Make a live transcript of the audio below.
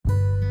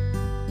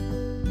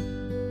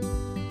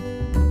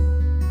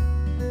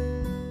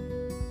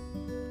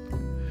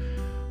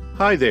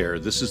Hi there,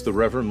 this is the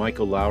Reverend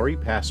Michael Lowry,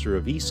 pastor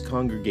of East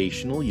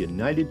Congregational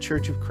United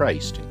Church of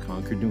Christ in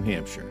Concord, New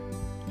Hampshire.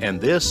 And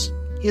this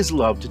is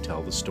Love to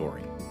Tell the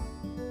Story.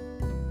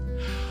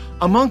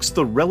 Amongst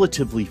the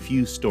relatively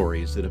few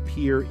stories that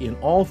appear in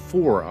all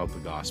four of the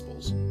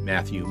Gospels,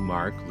 Matthew,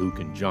 Mark, Luke,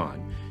 and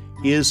John,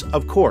 is,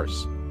 of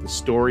course, the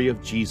story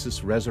of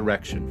Jesus'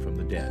 resurrection from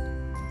the dead,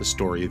 the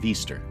story of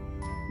Easter.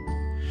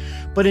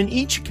 But in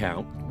each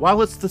account,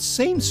 while it's the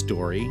same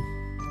story,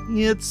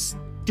 it's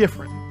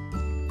different.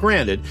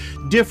 Granted,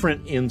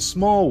 different in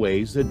small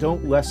ways that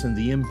don't lessen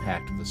the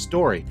impact of the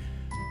story,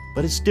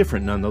 but it's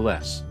different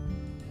nonetheless.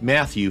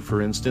 Matthew,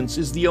 for instance,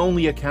 is the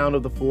only account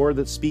of the four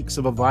that speaks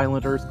of a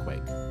violent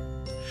earthquake.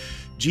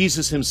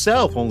 Jesus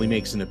himself only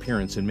makes an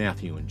appearance in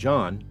Matthew and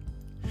John,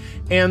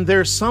 and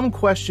there's some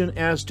question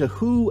as to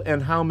who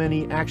and how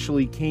many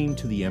actually came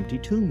to the empty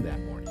tomb that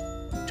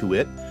morning. To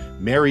wit,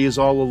 Mary is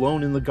all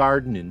alone in the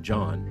garden in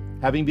John,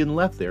 having been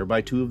left there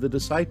by two of the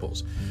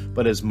disciples.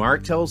 But as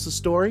Mark tells the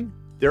story,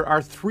 there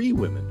are three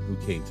women who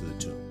came to the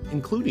tomb,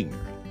 including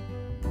Mary.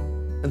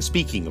 And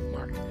speaking of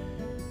Mark,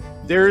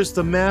 there's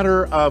the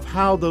matter of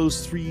how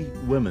those three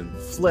women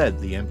fled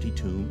the empty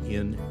tomb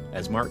in,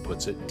 as Mark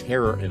puts it,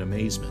 terror and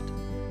amazement,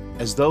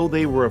 as though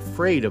they were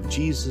afraid of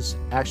Jesus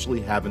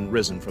actually having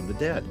risen from the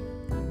dead.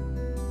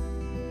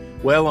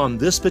 Well, on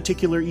this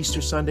particular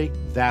Easter Sunday,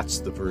 that's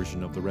the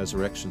version of the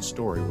resurrection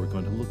story we're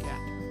going to look at.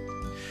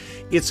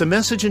 It's a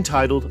message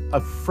entitled,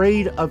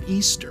 Afraid of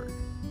Easter,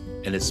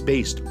 and it's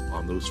based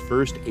on those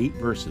first 8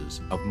 verses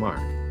of Mark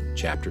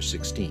chapter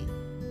 16.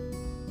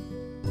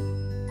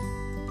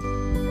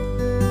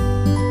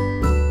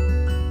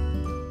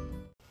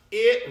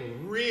 It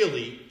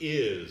really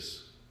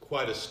is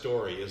quite a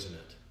story, isn't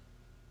it?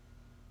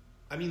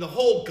 I mean, the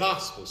whole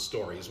gospel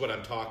story is what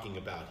I'm talking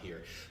about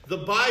here. The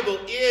Bible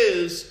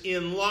is,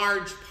 in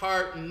large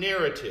part,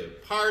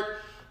 narrative,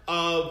 part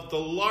of the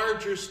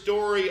larger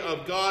story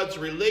of God's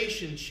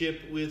relationship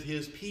with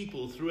his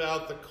people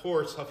throughout the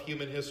course of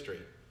human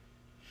history.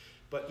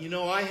 But,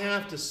 I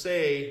have to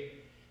say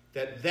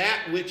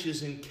that which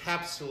is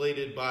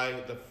encapsulated by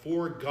the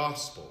 4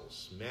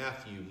 Gospels,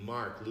 Matthew,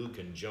 Mark, Luke,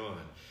 and John,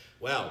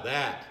 well,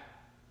 that,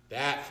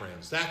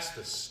 friends, that's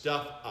the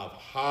stuff of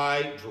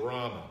high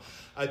drama.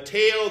 A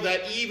tale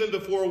that even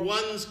before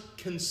one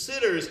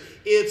considers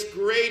its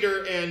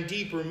greater and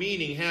deeper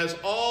meaning has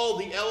all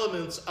the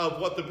elements of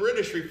what the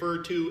British refer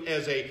to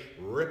as a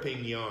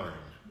ripping yarn.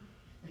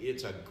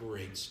 It's a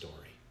great story.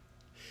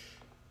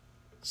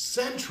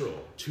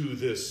 Central to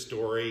this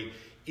story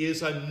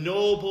is a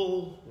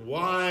noble,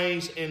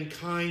 wise, and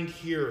kind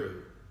hero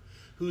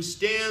who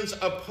stands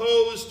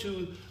opposed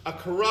to a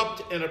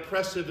corrupt and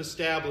oppressive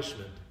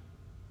establishment,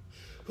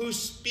 who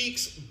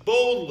speaks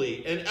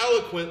boldly and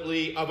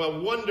eloquently of a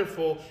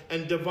wonderful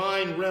and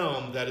divine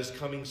realm that is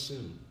coming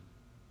soon.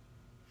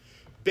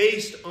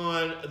 Based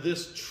on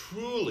this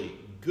truly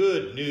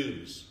good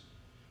news,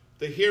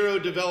 the hero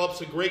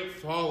develops a great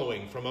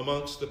following from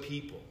amongst the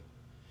people,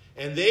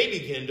 and they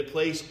begin to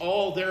place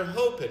all their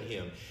hope in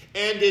him.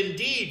 And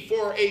indeed,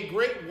 for a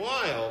great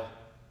while,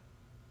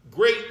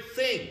 great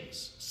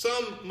things,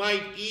 some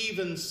might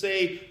even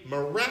say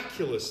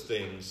miraculous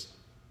things,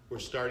 were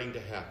starting to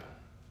happen.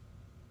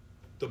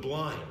 The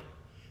blind,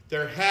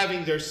 they're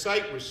having their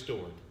sight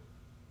restored.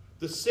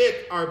 The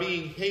sick are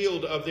being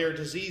healed of their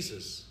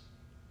diseases.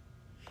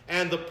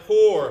 And the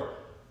poor,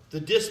 the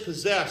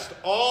dispossessed,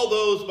 all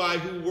those by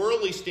whom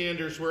worldly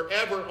standards were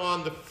ever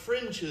on the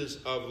fringes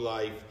of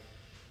life,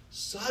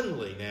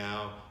 suddenly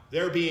now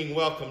they're being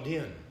welcomed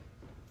in,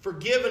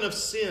 forgiven of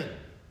sin,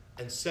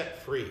 and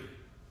set free.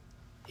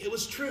 It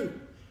was true.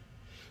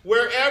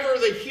 Wherever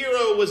the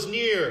hero was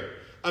near,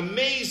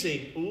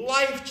 amazing,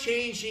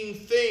 life-changing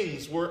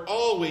things were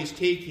always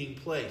taking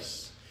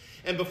place.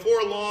 And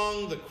before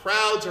long, the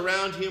crowds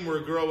around him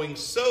were growing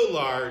so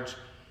large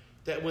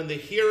that when the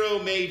hero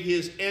made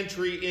his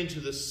entry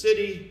into the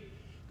city,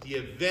 the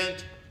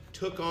event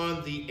took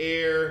on the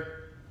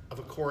air of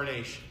a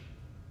coronation.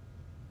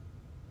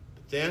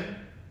 But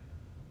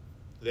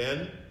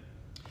then,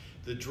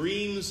 the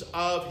dreams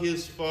of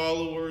his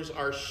followers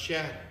are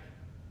shattered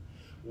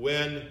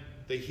when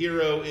the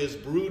hero is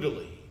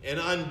brutally and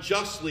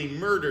unjustly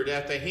murdered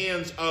at the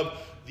hands of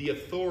the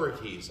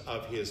authorities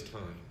of his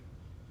time.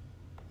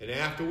 And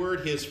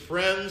afterward, his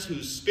friends,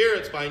 whose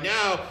spirits by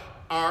now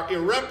are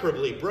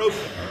irreparably broken,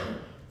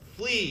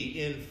 flee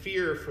in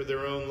fear for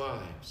their own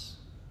lives.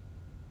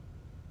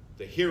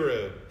 The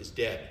hero is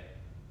dead.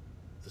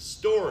 The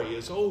story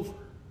is over.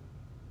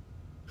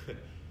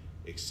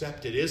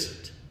 Except it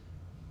isn't.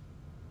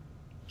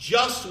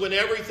 Just when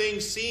everything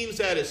seems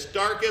at its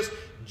darkest,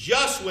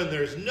 just when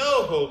there's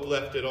no hope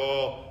left at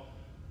all,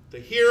 the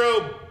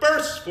hero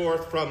bursts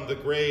forth from the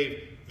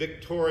grave,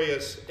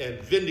 victorious and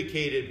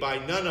vindicated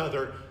by none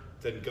other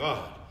than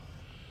God.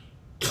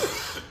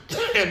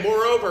 And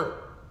moreover,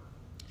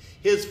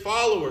 his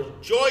followers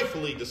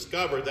joyfully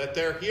discover that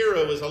their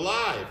hero is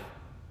alive.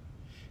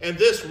 And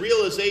this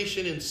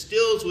realization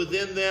instills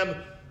within them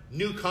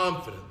new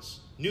confidence,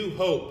 new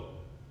hope,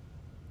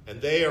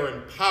 and they are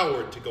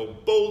empowered to go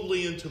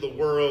boldly into the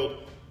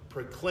world,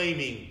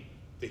 proclaiming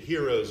the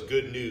hero's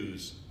good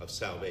news of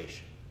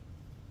salvation.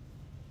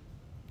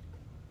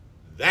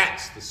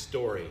 That's the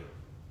story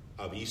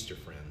of Easter,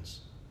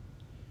 friends.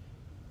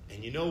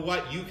 And you know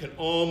what? You can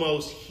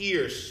almost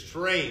hear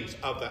strains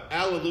of the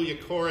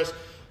Alleluia chorus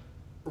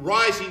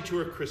rising to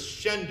a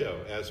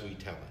crescendo as we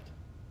tell it.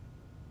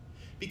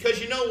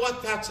 Because you know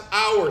what? That's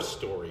our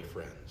story,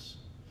 friends.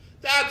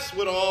 That's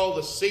what all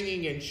the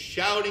singing and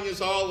shouting is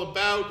all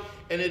about,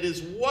 and it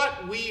is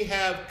what we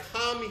have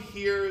come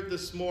here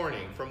this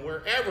morning, from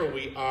wherever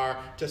we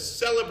are, to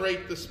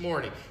celebrate this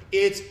morning.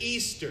 It's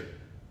Easter,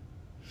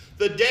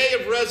 the day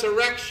of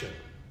resurrection,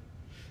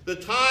 the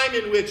time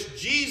in which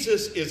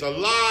Jesus is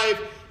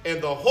alive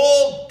and the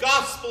whole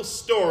gospel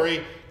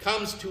story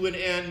comes to an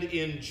end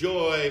in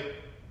joy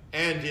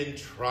and in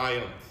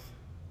triumph.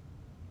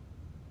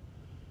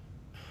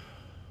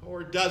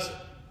 Or does it?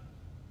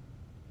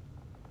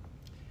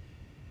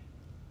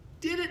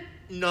 Did it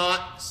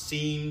not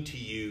seem to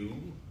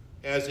you,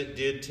 as it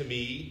did to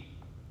me,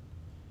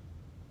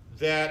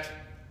 that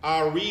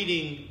our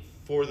reading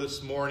for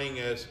this morning,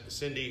 as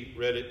Cindy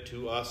read it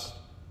to us,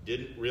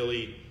 didn't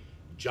really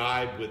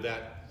jibe with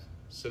that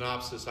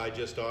synopsis I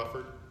just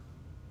offered?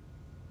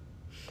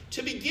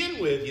 To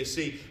begin with, you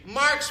see,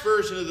 Mark's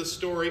version of the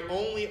story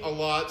only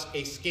allots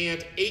a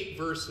scant 8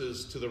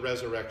 verses to the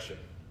resurrection.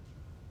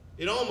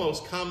 It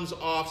almost comes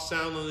off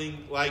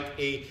sounding like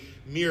a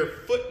mere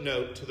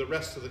footnote to the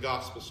rest of the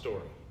gospel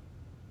story.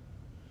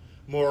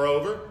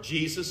 Moreover,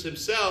 Jesus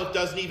himself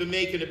doesn't even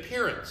make an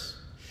appearance.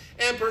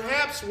 And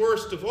perhaps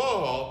worst of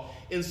all,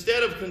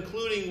 instead of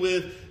concluding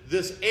with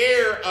this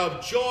air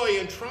of joy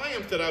and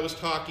triumph that I was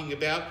talking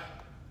about,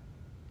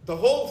 the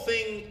whole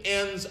thing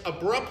ends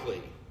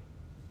abruptly.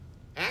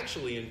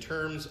 Actually, in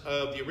terms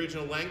of the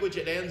original language,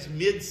 it ends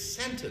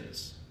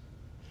mid-sentence,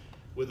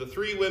 with the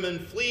 3 women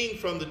fleeing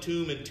from the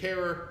tomb in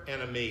terror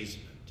and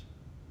amazement.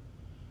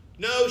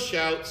 No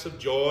shouts of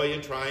joy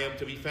and triumph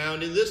to be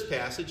found in this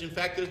passage. In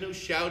fact, there's no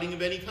shouting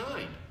of any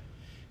kind,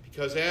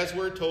 because as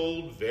we're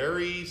told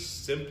very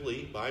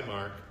simply by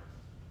Mark,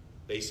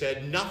 they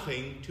said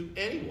nothing to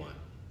anyone,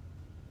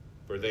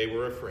 for they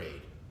were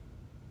afraid.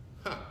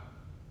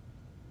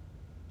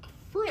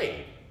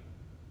 Afraid.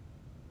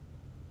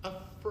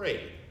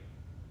 Afraid.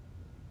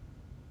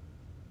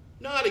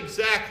 Not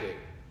exactly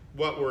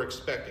what we're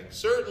expecting.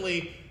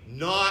 Certainly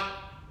not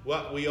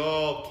what we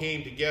all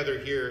came together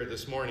here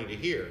this morning to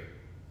hear.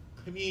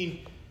 I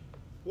mean,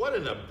 what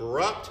an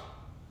abrupt,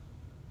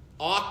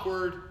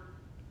 awkward,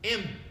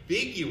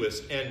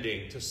 ambiguous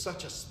ending to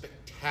such a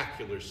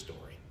spectacular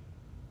story.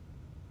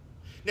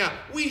 Now,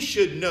 we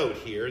should note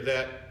here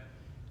that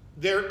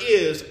there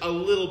is a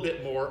little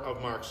bit more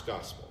of Mark's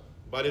gospel.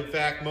 But in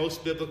fact,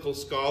 most biblical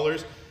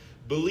scholars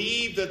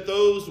believe that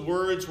those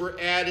words were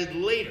added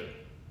later,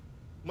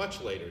 much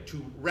later,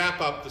 to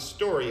wrap up the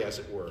story, as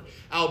it were,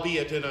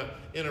 albeit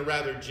in a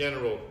rather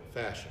general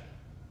fashion.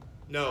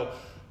 No,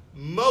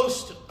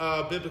 most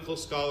biblical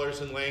scholars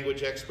and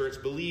language experts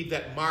believe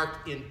that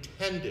Mark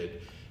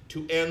intended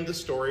to end the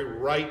story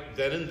right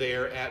then and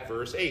there at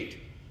verse 8,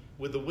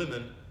 with the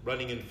women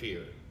running in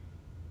fear,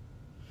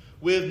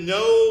 with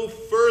no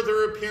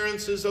further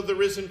appearances of the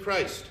risen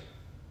Christ,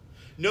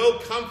 no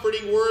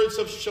comforting words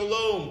of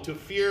shalom to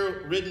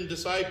fear-ridden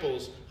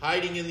disciples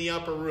hiding in the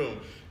upper room,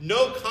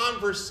 no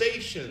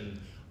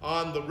conversation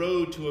on the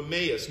road to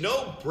Emmaus,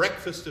 no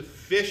breakfast of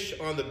fish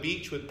on the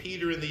beach with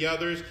Peter and the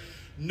others,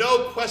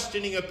 no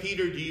questioning of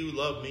Peter, do you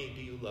love me,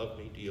 do you love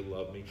me, do you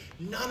love me?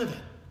 None of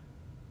it.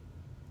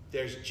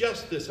 There's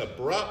just this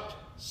abrupt,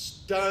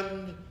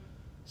 stunned,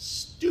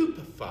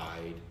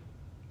 stupefied,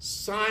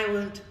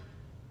 silent,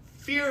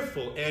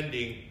 fearful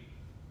ending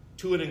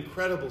to an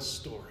incredible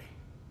story.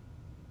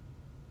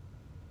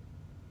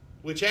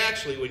 Which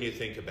actually, when you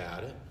think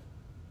about it,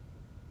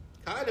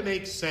 kind of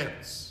makes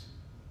sense,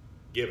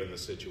 given the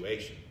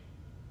situation.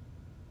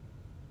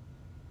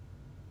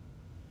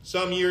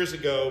 Some years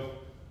ago,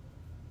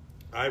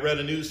 I read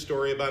a news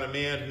story about a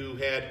man who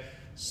had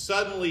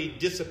suddenly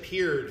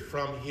disappeared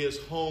from his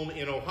home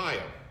in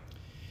Ohio.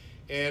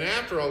 And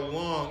after a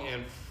long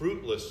and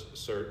fruitless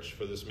search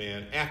for this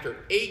man, after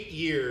 8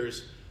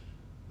 years,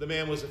 the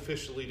man was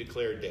officially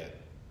declared dead.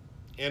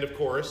 And of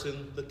course,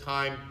 in the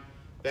time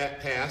that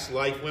passed,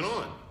 life went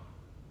on.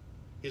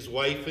 His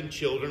wife and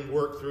children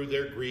worked through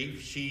their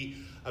grief. She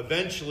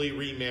eventually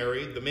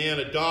remarried. The man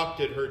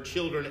adopted her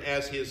children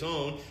as his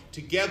own.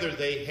 Together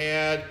they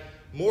had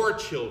more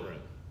children.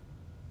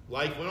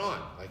 Life went on,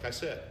 like I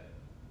said.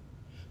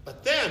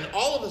 But then,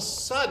 all of a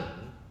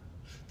sudden,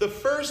 the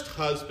first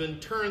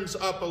husband turns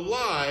up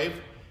alive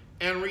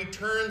and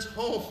returns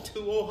home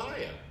to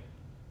Ohio.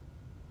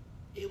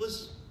 It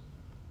was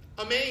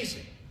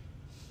amazing.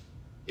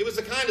 It was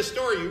the kind of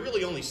story you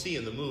really only see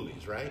in the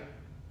movies, right?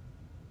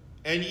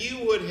 And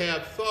you would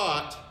have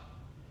thought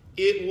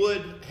it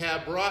would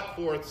have brought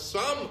forth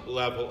some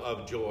level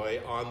of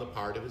joy on the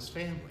part of his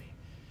family.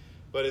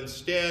 But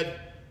instead,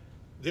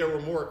 there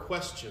were more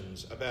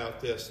questions about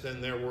this than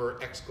there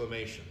were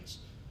exclamations.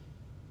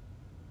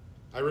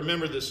 I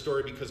remember this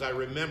story because I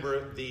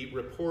remember the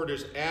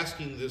reporters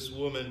asking this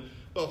woman,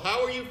 well,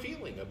 how are you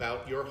feeling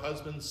about your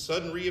husband's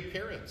sudden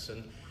reappearance?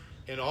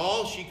 And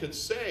all she could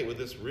say with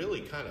this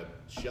really kind of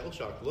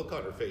shell-shocked look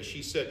on her face,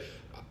 she said,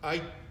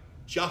 I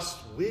just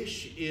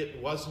wish it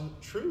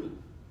wasn't true.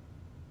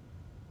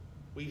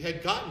 We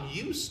had gotten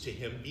used to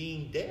him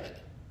being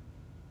dead.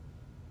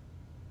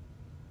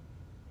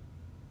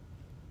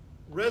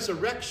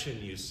 Resurrection,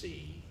 you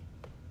see,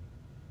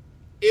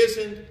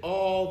 isn't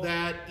all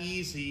that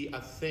easy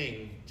a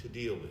thing to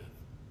deal with.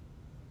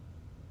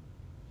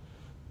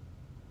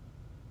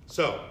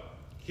 So,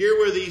 here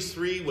were these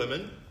three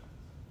women,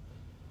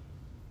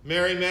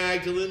 Mary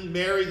Magdalene,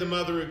 Mary the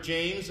mother of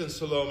James, and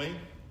Salome,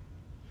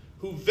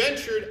 who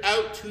ventured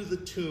out to the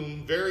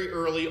tomb very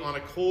early on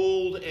a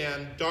cold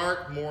and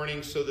dark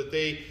morning so that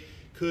they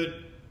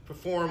could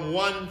perform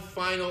one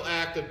final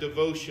act of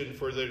devotion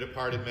for their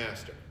departed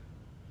master,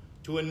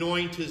 to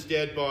anoint his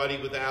dead body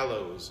with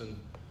aloes and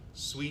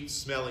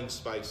sweet-smelling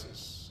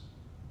spices.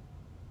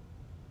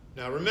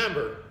 Now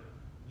remember,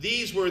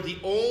 these were the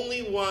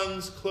only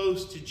ones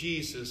close to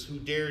Jesus who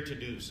dared to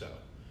do so.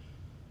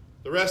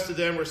 The rest of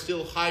them were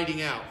still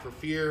hiding out for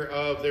fear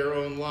of their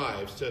own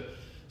lives, to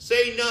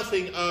say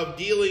nothing of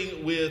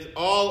dealing with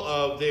all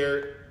of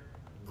their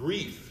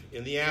grief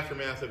in the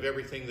aftermath of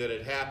everything that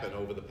had happened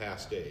over the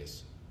past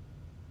days.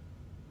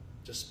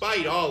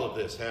 Despite all of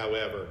this,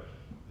 however,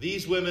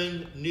 these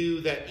women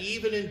knew that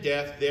even in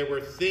death there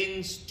were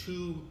things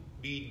to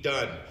be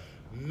done,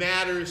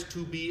 matters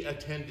to be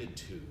attended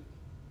to.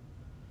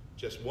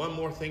 Just one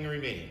more thing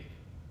remained.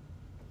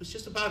 It was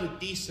just about a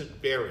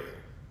decent burial,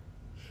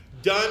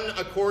 done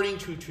according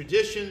to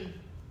tradition.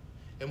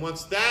 And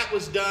once that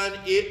was done,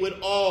 it would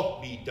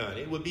all be done.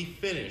 It would be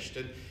finished.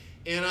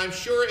 And I'm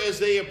sure as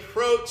they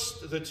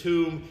approached the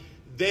tomb,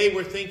 they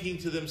were thinking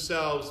to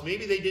themselves,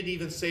 maybe they didn't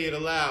even say it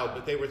aloud,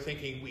 but they were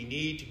thinking, we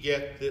need to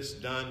get this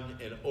done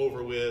and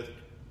over with,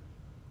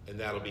 and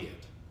that'll be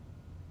it.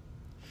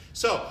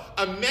 So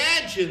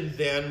imagine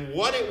then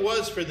what it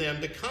was for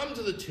them to come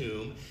to the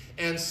tomb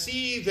and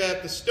see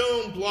that the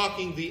stone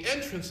blocking the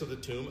entrance of the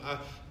tomb, a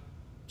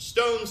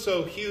stone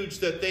so huge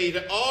that they'd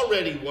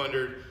already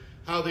wondered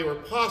how they were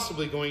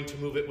possibly going to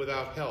move it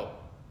without help,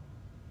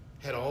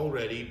 had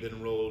already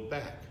been rolled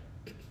back.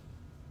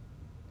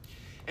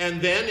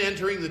 And then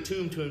entering the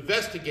tomb to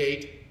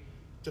investigate,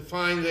 to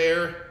find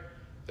there,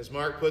 as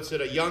Mark puts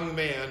it, a young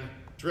man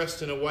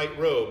dressed in a white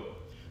robe,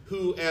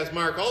 who, as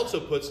Mark also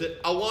puts it,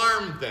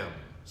 alarmed them,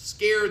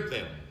 scared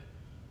them.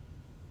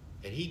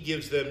 And he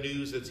gives them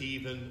news that's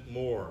even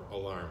more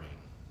alarming.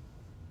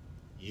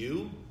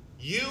 You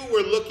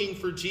were looking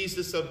for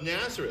Jesus of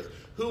Nazareth,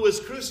 who was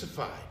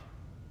crucified.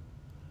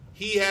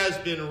 He has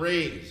been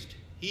raised.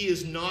 He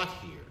is not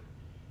here.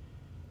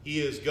 He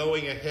is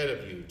going ahead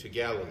of you to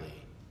Galilee.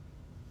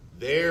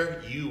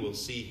 There you will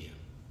see him,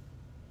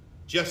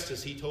 just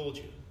as he told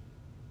you.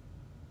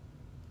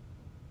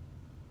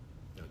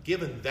 Now,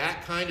 given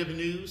that kind of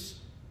news,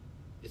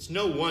 it's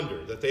no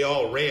wonder that they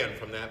all ran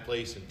from that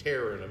place in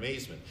terror and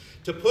amazement.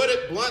 To put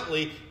it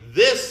bluntly,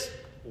 this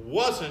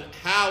wasn't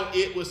how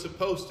it was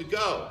supposed to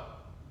go.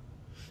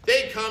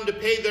 They'd come to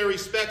pay their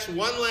respects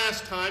one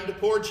last time to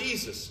poor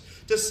Jesus,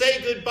 to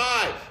say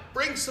goodbye,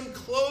 bring some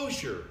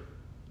closure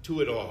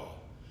to it all.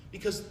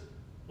 Because,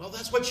 well,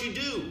 that's what you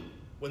do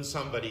when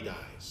somebody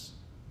dies.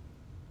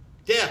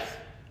 Death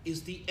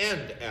is the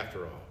end,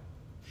 after all.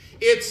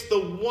 It's the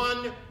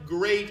one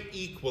great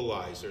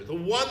equalizer, the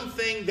one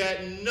thing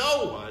that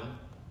no one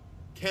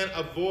can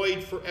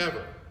avoid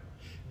forever.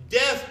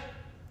 Death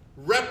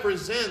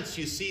represents,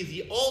 you see,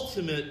 the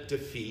ultimate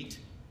defeat.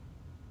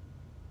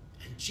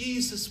 And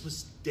Jesus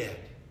was dead.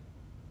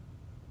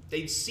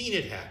 They'd seen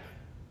it happen.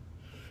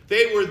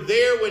 They were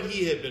there when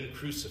he had been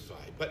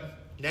crucified. But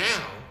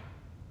now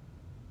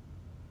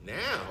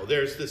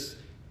there's this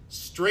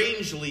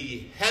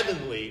strangely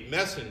heavenly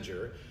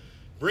messenger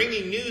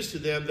bringing news to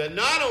them that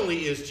not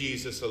only is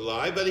Jesus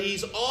alive, but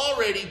he's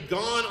already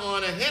gone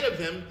on ahead of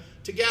them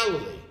to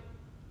Galilee.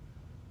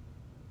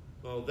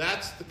 Well,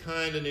 that's the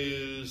kind of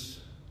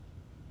news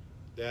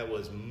that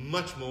was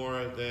much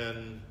more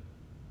than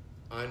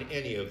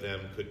any of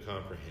them could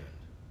comprehend.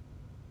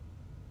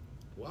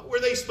 What were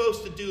they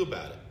supposed to do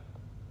about it?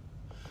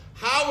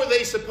 How were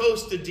they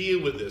supposed to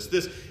deal with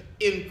this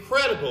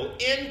incredible,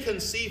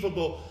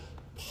 inconceivable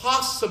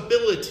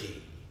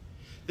possibility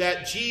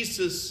that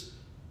Jesus,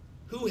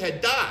 who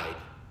had died,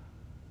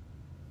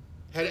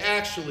 had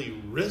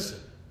actually risen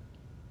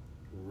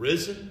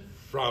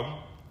from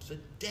the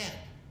dead?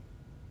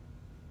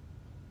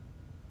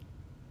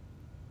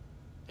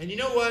 And you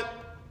know what?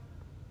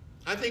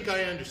 I think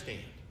I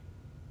understand.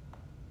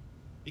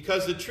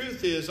 Because the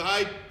truth is,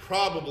 I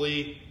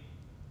probably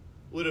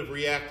would have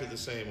reacted the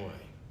same way.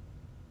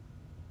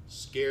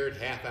 Scared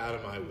half out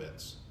of my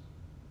wits.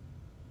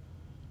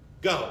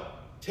 Go,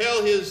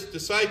 tell his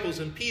disciples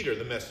and Peter,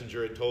 the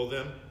messenger had told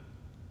them.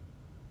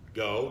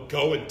 Go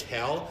and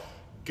tell.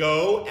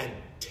 Go and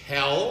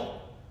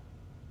tell.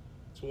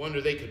 It's a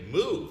wonder they could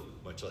move,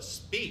 much less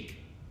speak.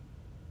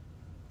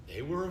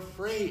 They were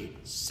afraid.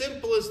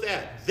 Simple as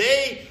that.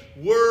 They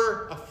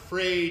were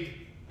afraid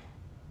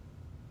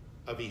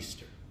of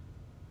Easter.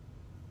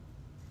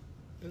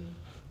 And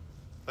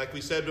like we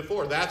said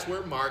before, that's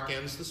where Mark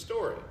ends the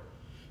story,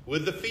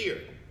 with the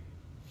fear,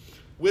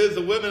 with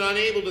the women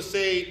unable to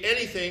say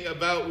anything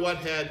about what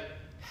had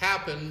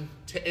happened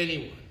to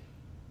anyone.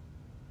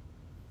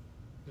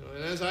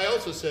 And as I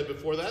also said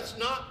before, that's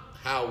not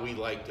how we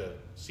like to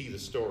see the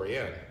story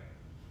end.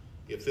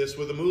 If this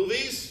were the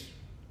movies,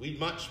 we'd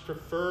much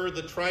prefer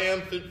the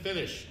triumphant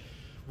finish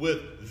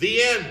with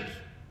the end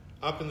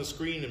up in the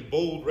screen in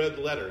bold red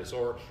letters,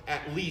 or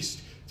at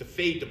least to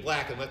fade to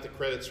black and let the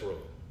credits roll.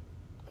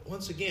 But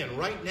once again,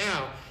 right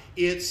now,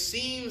 it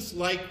seems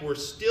like we're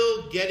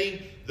still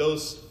getting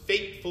those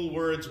fateful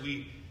words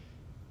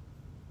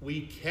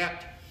we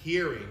kept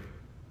hearing,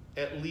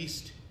 at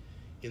least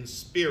in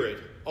spirit,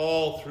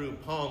 all through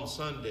Palm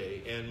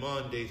Sunday and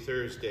Maundy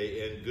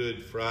Thursday and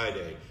Good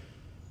Friday,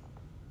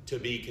 to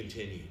be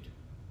continued.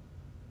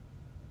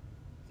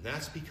 And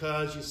that's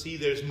because, you see,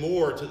 there's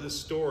more to this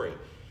story.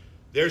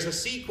 There's a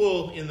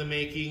sequel in the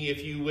making,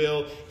 if you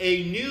will,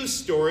 a new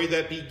story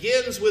that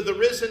begins with the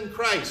risen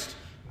Christ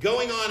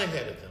going on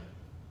ahead of them.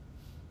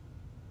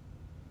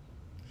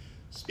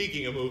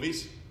 Speaking of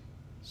movies,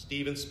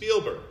 Steven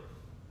Spielberg.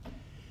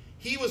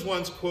 He was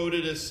once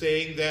quoted as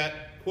saying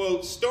that,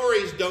 quote,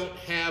 "Stories don't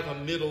have a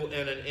middle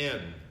and an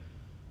end.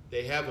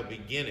 They have a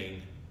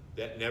beginning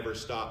that never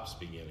stops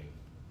beginning."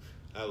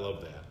 I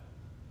love that.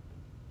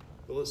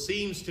 Well, it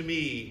seems to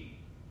me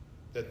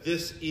that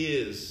this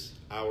is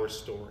our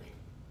story.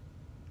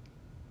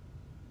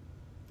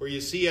 For you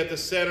see, at the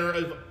center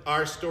of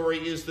our story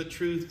is the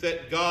truth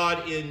that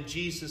God in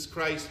Jesus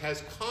Christ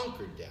has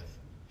conquered death.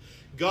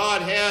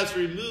 God has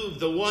removed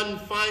the one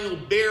final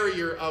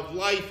barrier of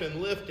life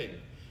and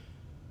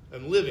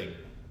living.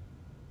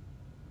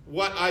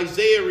 What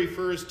Isaiah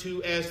refers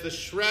to as the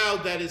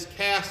shroud that is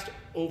cast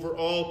over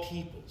all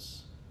peoples.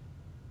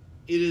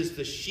 It is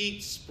the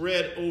sheet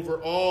spread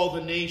over all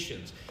the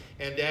nations,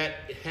 and that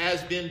it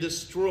has been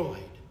destroyed.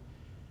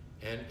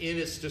 And in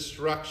its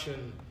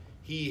destruction,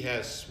 he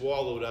has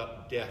swallowed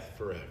up death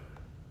forever.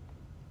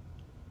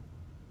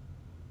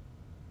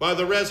 By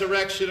the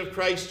resurrection of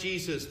Christ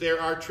Jesus,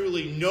 there are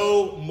truly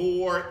no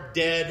more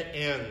dead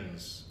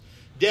ends.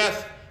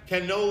 Death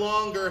can no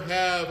longer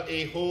have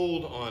a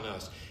hold on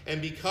us.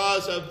 And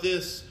because of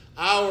this,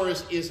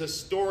 ours is a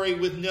story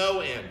with no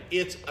end.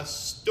 It's a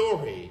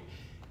story,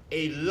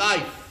 a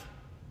life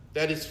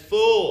that is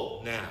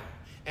full now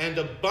and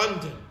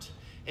abundant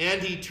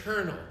and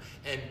eternal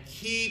and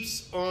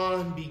keeps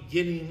on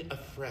beginning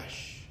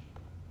afresh.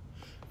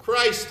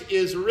 Christ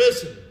is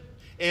risen,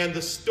 and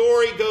the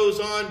story goes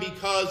on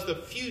because the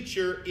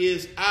future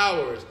is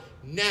ours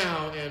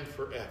now and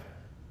forever.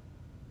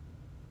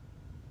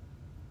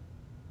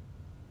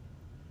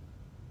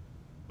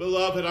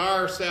 Beloved,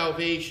 our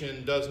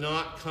salvation does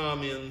not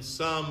come in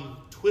some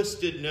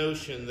twisted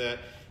notion that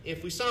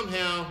if we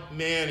somehow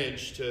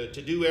manage to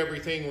do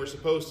everything we're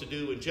supposed to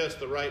do in just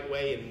the right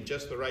way and in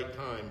just the right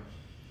time,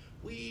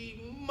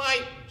 we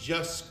might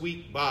just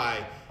squeak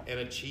by and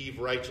achieve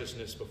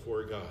righteousness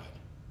before God.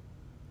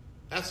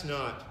 That's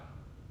not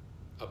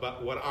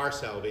about what our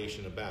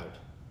salvation is about.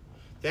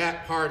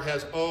 That part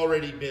has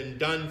already been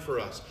done for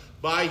us.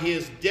 By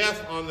his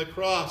death on the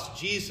cross,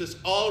 Jesus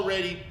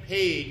already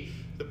paid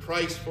the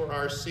price for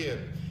our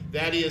sin.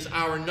 That is,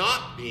 our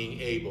not being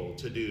able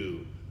to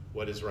do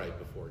what is right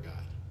before God.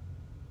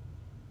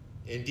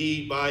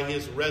 Indeed, by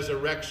his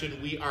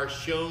resurrection, we are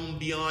shown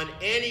beyond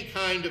any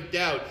kind of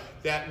doubt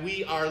that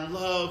we are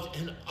loved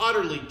and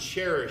utterly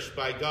cherished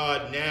by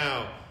God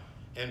now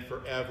and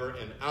forever,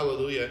 and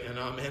hallelujah and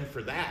amen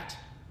for that.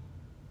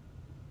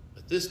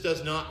 But this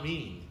does not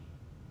mean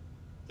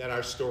that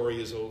our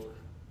story is over.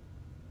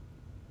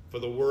 For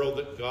the world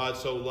that God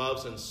so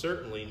loves, and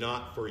certainly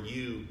not for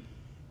you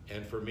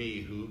and for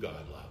me who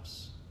God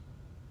loves.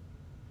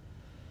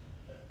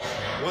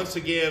 Once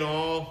again,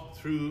 all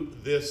through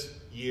this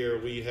year,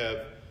 we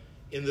have,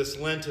 in this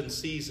Lenten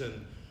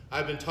season,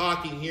 I've been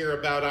talking here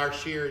about our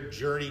shared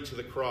journey to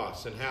the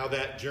cross and how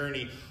that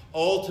journey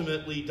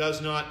ultimately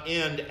does not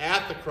end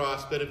at the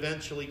cross, but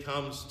eventually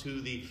comes to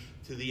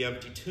the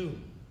empty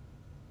tomb.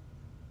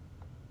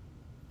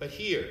 But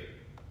here's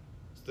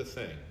the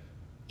thing.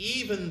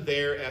 Even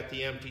there at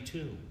the empty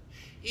tomb,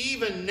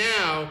 even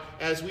now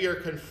as we are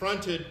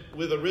confronted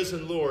with a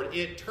risen Lord,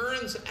 it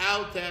turns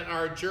out that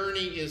our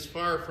journey is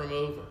far from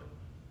over.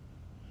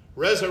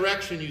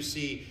 Resurrection, you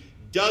see,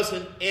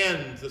 doesn't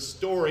end the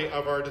story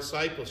of our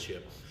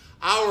discipleship.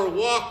 Our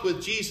walk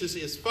with Jesus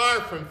is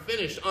far from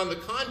finished. On the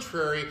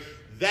contrary,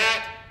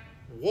 that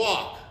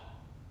walk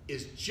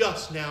is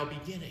just now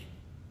beginning.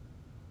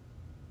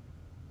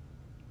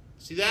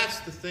 See, that's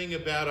the thing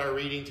about our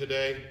reading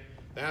today.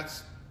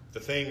 That's the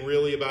thing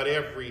really about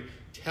every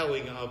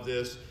telling of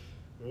this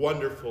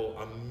wonderful,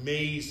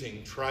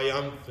 amazing,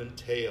 triumphant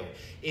tale.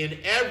 In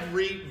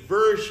every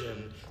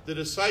version, the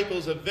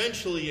disciples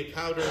eventually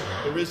encounter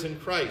the risen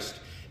Christ.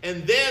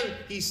 And then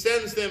he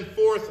sends them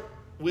forth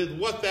with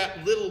what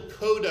that little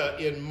coda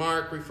in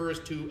Mark refers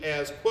to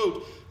as,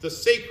 quote, the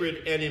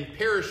sacred and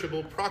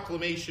imperishable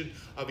proclamation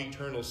of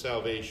eternal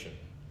salvation.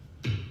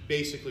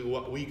 Basically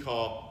what we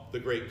call the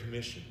Great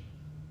Commission.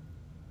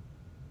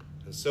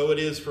 And so it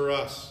is for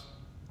us.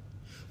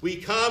 We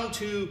come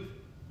to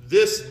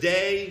this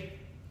day,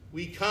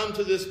 we come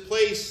to this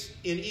place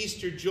in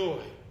Easter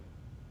joy.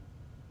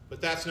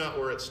 But that's not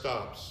where it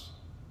stops.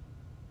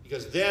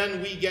 Because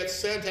then we get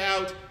sent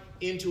out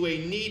into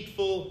a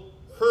needful,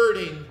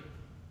 hurting,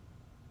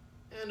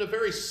 and a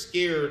very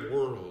scared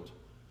world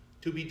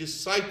to be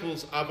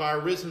disciples of our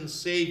risen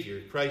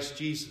Savior, Christ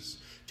Jesus,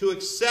 to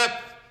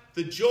accept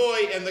the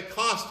joy and the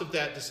cost of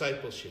that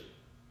discipleship,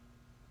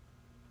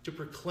 to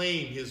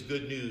proclaim his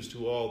good news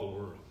to all the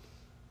world.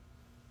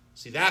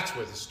 See, that's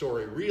where the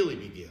story really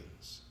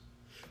begins.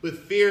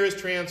 With fears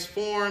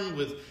transformed,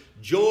 with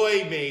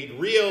joy made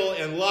real,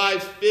 and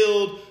lives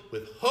filled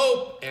with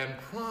hope and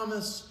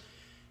promise,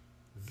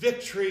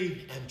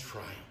 victory and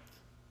triumph.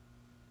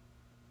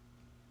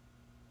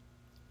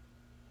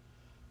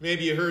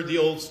 Maybe you heard the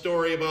old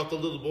story about the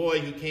little boy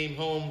who came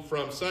home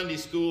from Sunday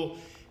school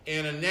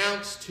and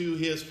announced to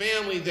his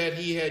family that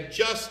he had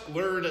just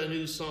learned a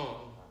new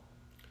song.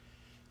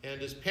 And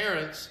his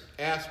parents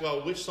asked,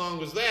 well, which song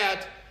was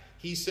that?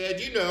 He said,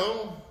 you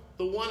know,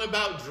 the one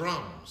about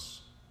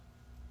drums.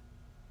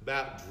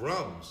 About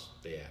drums,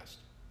 they asked.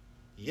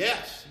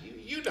 Yes,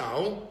 you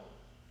know.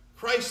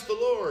 Christ the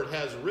Lord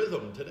has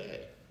rhythm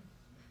today.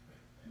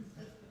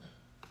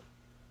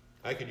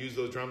 I could use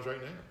those drums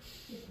right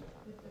now.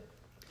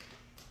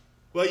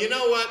 Well, you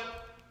know what?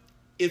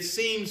 It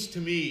seems to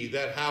me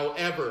that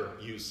however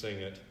you sing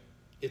it,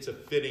 it's a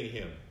fitting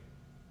hymn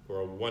for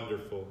a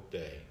wonderful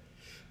day.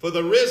 For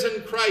the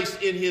risen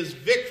Christ in his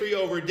victory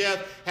over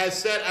death has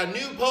set a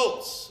new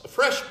pulse, a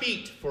fresh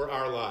beat for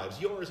our lives,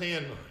 yours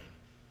and mine.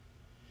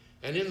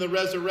 And in the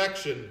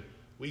resurrection,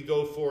 we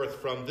go forth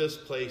from this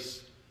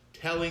place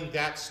telling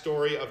that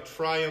story of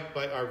triumph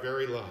by our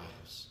very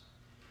lives.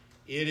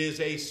 It is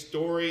a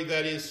story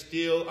that is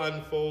still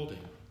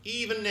unfolding,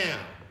 even now,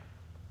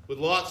 with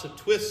lots of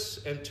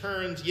twists and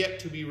turns yet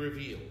to be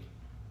revealed.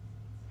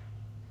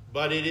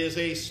 But it is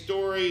a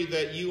story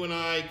that you and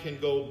I can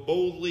go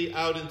boldly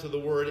out into the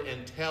Word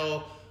and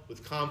tell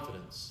with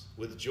confidence,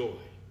 with joy,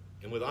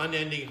 and with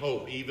unending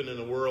hope, even in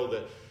a world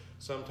that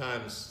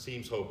sometimes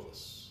seems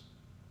hopeless.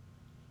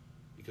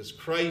 Because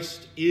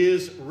Christ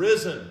is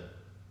risen.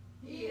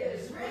 He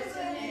is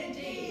risen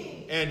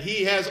indeed. And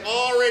he has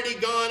already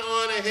gone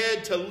on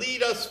ahead to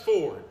lead us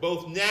forward,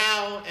 both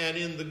now and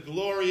in the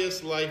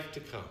glorious life to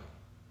come.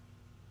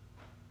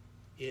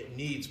 It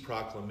needs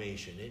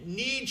proclamation. It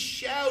needs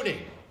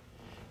shouting.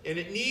 And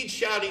it needs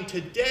shouting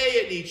today.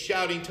 It needs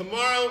shouting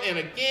tomorrow and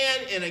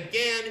again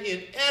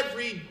in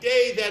every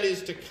day that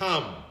is to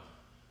come.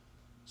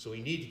 So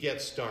we need to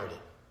get started.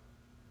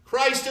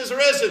 Christ is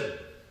risen.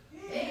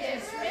 He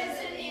is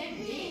risen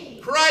indeed.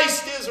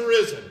 Christ is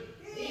risen.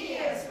 He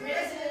is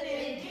risen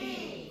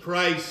indeed.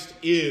 Christ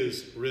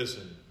is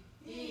risen.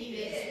 He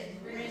is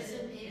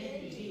risen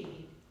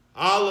indeed.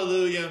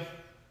 Alleluia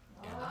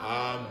and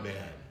amen.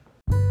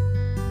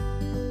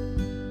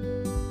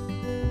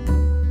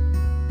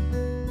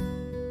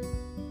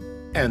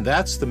 And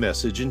that's the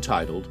message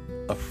entitled,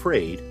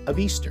 Afraid of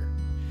Easter.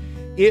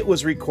 It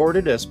was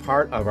recorded as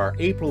part of our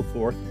April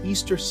 4th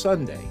Easter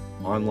Sunday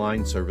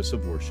online service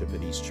of worship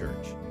at East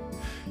Church,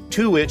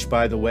 to which,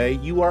 by the way,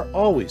 you are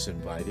always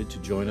invited to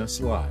join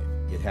us live.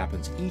 It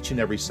happens each and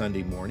every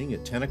Sunday morning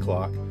at 10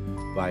 o'clock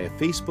via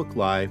Facebook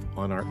Live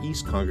on our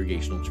East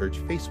Congregational Church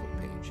Facebook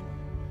page.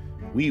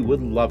 We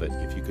would love it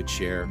if you could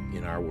share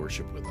in our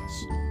worship with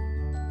us.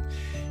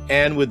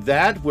 And with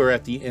that, we're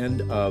at the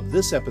end of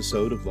this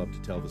episode of Love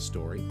to Tell the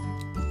Story.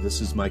 This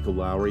is Michael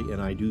Lowry,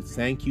 and I do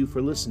thank you for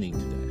listening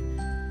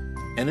today.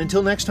 And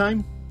until next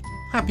time,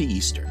 happy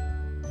Easter.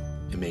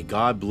 And may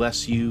God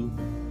bless you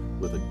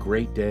with a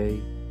great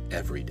day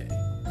every day.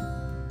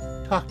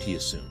 Talk to you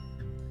soon.